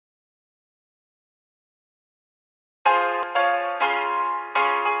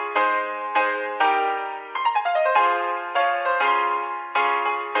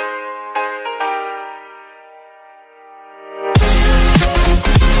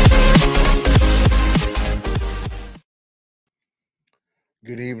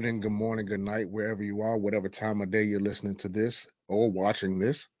Good evening, good morning, good night, wherever you are, whatever time of day you're listening to this or watching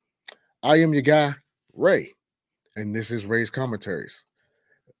this. I am your guy, Ray, and this is Ray's Commentaries.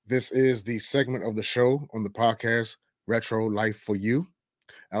 This is the segment of the show on the podcast, Retro Life for You.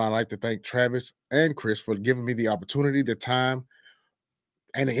 And I'd like to thank Travis and Chris for giving me the opportunity, the time,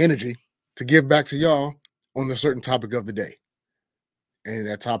 and the energy to give back to y'all on the certain topic of the day. And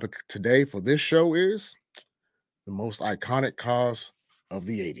that topic today for this show is the most iconic cars of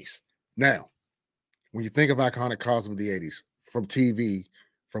the 80s. Now, when you think of iconic cars of the 80s, from TV,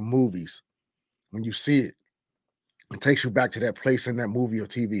 from movies, when you see it, it takes you back to that place in that movie or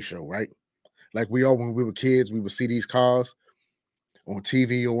TV show, right? Like we all, when we were kids, we would see these cars on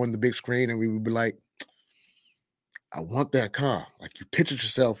TV or on the big screen, and we would be like, I want that car. Like you pictured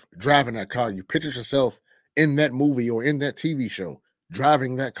yourself driving that car. You pictured yourself in that movie or in that TV show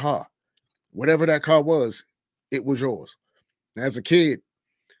driving that car. Whatever that car was, it was yours. As a kid,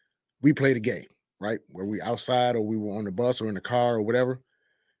 we played a game, right? Where we outside or we were on the bus or in the car or whatever.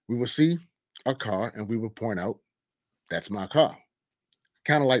 We would see a car and we would point out, that's my car.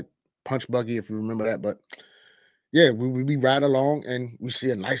 Kind of like Punch Buggy, if you remember that. But yeah, we ride along and we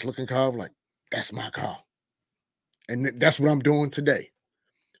see a nice looking car, like, that's my car. And that's what I'm doing today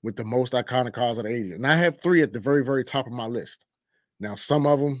with the most iconic cars of the 80s. And I have three at the very, very top of my list. Now, some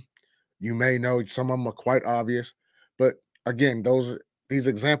of them you may know, some of them are quite obvious. But again, these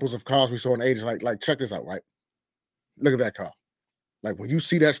examples of cars we saw in the 80s, like check this out, right? Look at that car. Like when you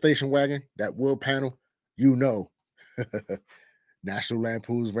see that station wagon, that wood panel, you know National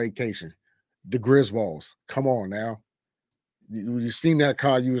Lampoon's Vacation, the Griswolds. Come on now. You seen that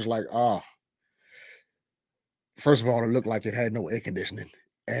car, you was like, oh, first of all, it looked like it had no air conditioning.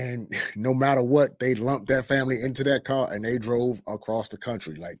 And no matter what, they lumped that family into that car and they drove across the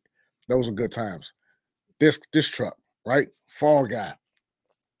country. Like those were good times. This truck, right? Fall Guy.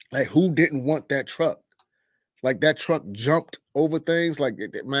 Like who didn't want that truck? Like that truck jumped over things. Like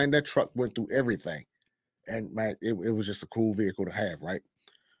man, that truck went through everything. And man, it was just a cool vehicle to have, right?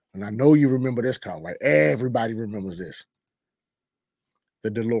 And I know you remember this car, right? Everybody remembers this, the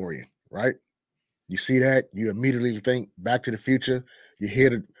DeLorean, right? You see that, you immediately think Back to the Future. You hear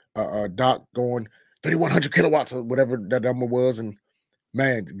the Doc going 3,100 kilowatts or whatever that number was, and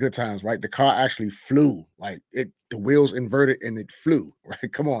man, good times, right? The car actually flew, like the wheels inverted and it flew,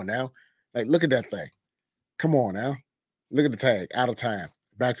 right? Come on now, like look at that thing. Come on now, look at the tag, out of time.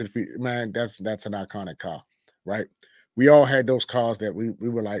 Back to the Future, man. That's an iconic car, right? We all had those cars that we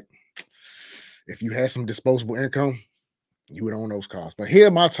were like, if you had some disposable income, you would own those cars. But here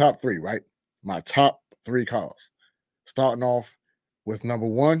are my top three, right? My top three cars. Starting off with number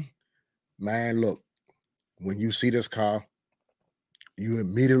one, man, look, when you see this car, you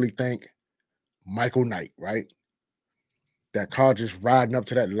immediately think Michael Knight, right? That car just riding up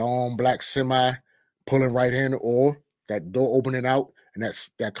to that long black semi, pulling right in, or that door opening out, and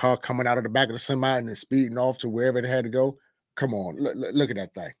that's that car coming out of the back of the semi and then speeding off to wherever it had to go. Come on, look at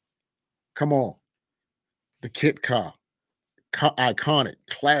that thing. Come on, the kit car, iconic,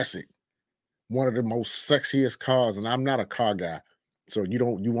 classic, one of the most sexiest cars, and I'm not a car guy, so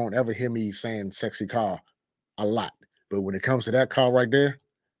you won't ever hear me saying sexy car a lot. But when it comes to that car right there,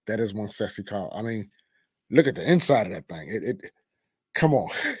 that is one sexy car. I mean, look at the inside of that thing. It come on,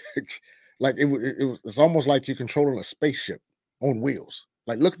 like it's almost like you're controlling a spaceship on wheels.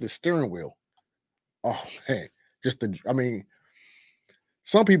 Like look at the steering wheel. Oh man, just the I mean,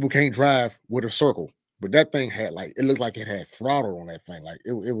 some people can't drive with a circle, but that thing had like it looked like it had throttle on that thing. Like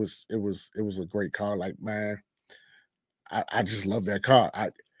it was a great car. Like man, I just love that car.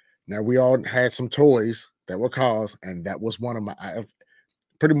 Now we all had some toys that were cars, and that was one of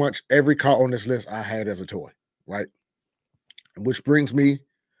pretty much every car on this list I had as a toy, right? Which brings me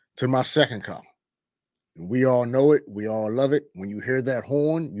to my second car. We all know it, we all love it. When you hear that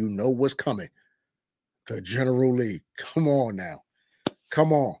horn, you know what's coming. The General Lee. Come on now.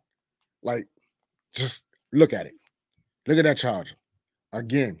 Come on. Like, just look at it. Look at that Charger.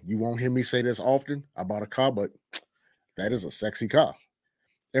 Again, you won't hear me say this often about a car, but that is a sexy car.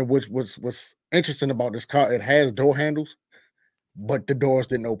 And what's interesting about this car, it has door handles, but the doors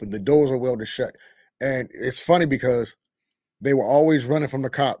didn't open. The doors are welded shut. And it's funny because they were always running from the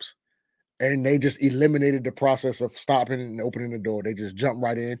cops and they just eliminated the process of stopping and opening the door. They just jumped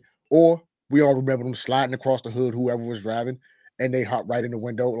right in. Or we all remember them sliding across the hood, whoever was driving, and they hopped right in the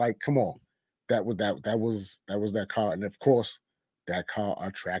window. Like, come on. That was that car. And of course, that car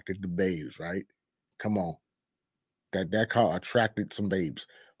attracted the babes, right? Come on. That car attracted some babes.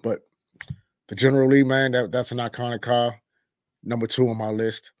 But the General Lee, man, that's an iconic car. Number two on my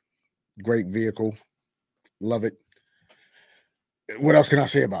list. Great vehicle. Love it. What else can I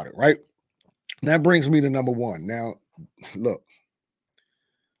say about it, right? That brings me to number one. Now, look,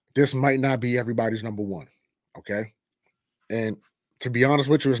 this might not be everybody's number one, okay? And to be honest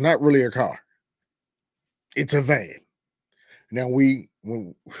with you, it's not really a car. It's a van. Now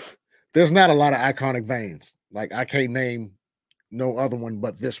there's not a lot of iconic vans. Like I can't name no other one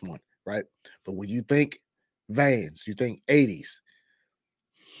but this one, right? But when you think vans, you think 80s.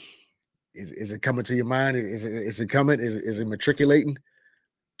 Is it coming to your mind? Is it coming? Is it matriculating?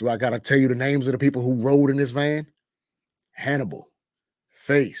 Do I gotta tell you the names of the people who rode in this van? Hannibal,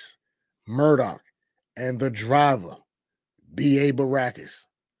 Face, Murdoch, and the driver, B.A. Baracus.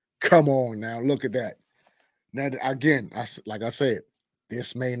 Come on now, look at that. Now, again, like I said,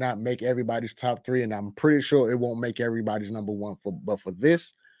 this may not make everybody's top three, and I'm pretty sure it won't make everybody's number one. But for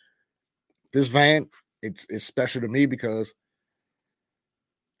this van, it's special to me because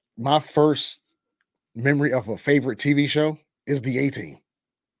my first memory of a favorite TV show is the A-Team.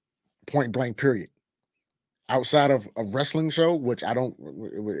 Point blank, period. Outside of a wrestling show, which I don't,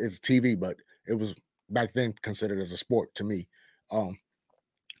 it's TV, but it was back then considered as a sport to me. Um,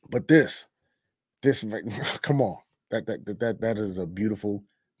 but this come on, that is a beautiful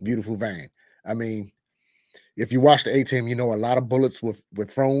van. I mean, if you watch the A-Team, you know a lot of bullets were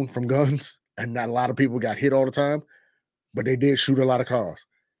thrown from guns, and not a lot of people got hit all the time, but they did shoot a lot of cars.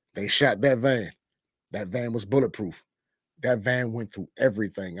 They shot that van. That van was bulletproof. That van went through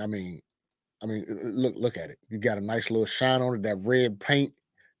everything. Look at it. You got a nice little shine on it. That red paint,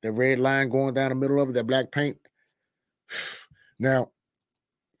 that red line going down the middle of it, that black paint. Now,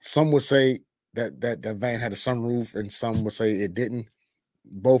 some would say that van had a sunroof, and some would say it didn't.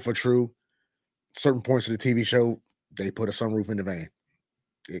 Both are true. Certain points of the TV show, they put a sunroof in the van.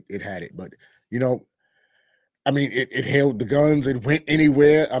 It had it, but you know, it held the guns. It went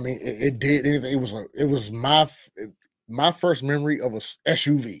anywhere. It did anything. It was my first memory of a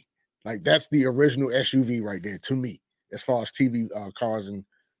SUV. Like that's the original SUV right there to me, as far as TV cars and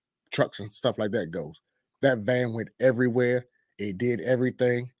trucks and stuff like that goes. That van went everywhere. It did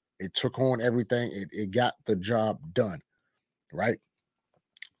everything. It took on everything. It got the job done. Right.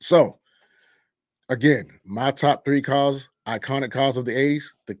 So again, my top three cars, iconic cars of the 80s,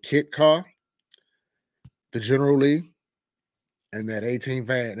 the Kit car, the General Lee, and that 18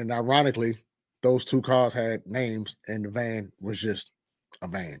 van. And ironically, those two cars had names, and the van was just a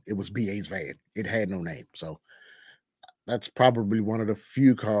van. It was BA's van. It had no name. So that's probably one of the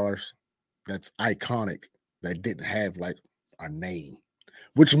few cars that's iconic that didn't have like a name,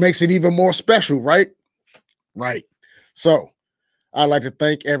 which makes it even more special, right? Right. So I'd like to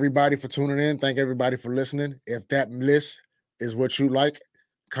thank everybody for tuning in. Thank everybody for listening. If that list is what you like,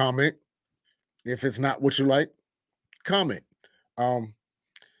 comment. If it's not what you like, comment. Um,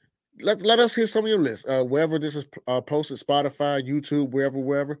 let us hear some of your list. Wherever this is posted, Spotify, YouTube,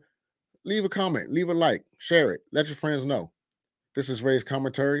 wherever. Leave a comment, leave a like, share it, let your friends know. This is Ray's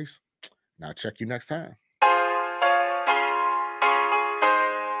Commentaries. Now check you next time.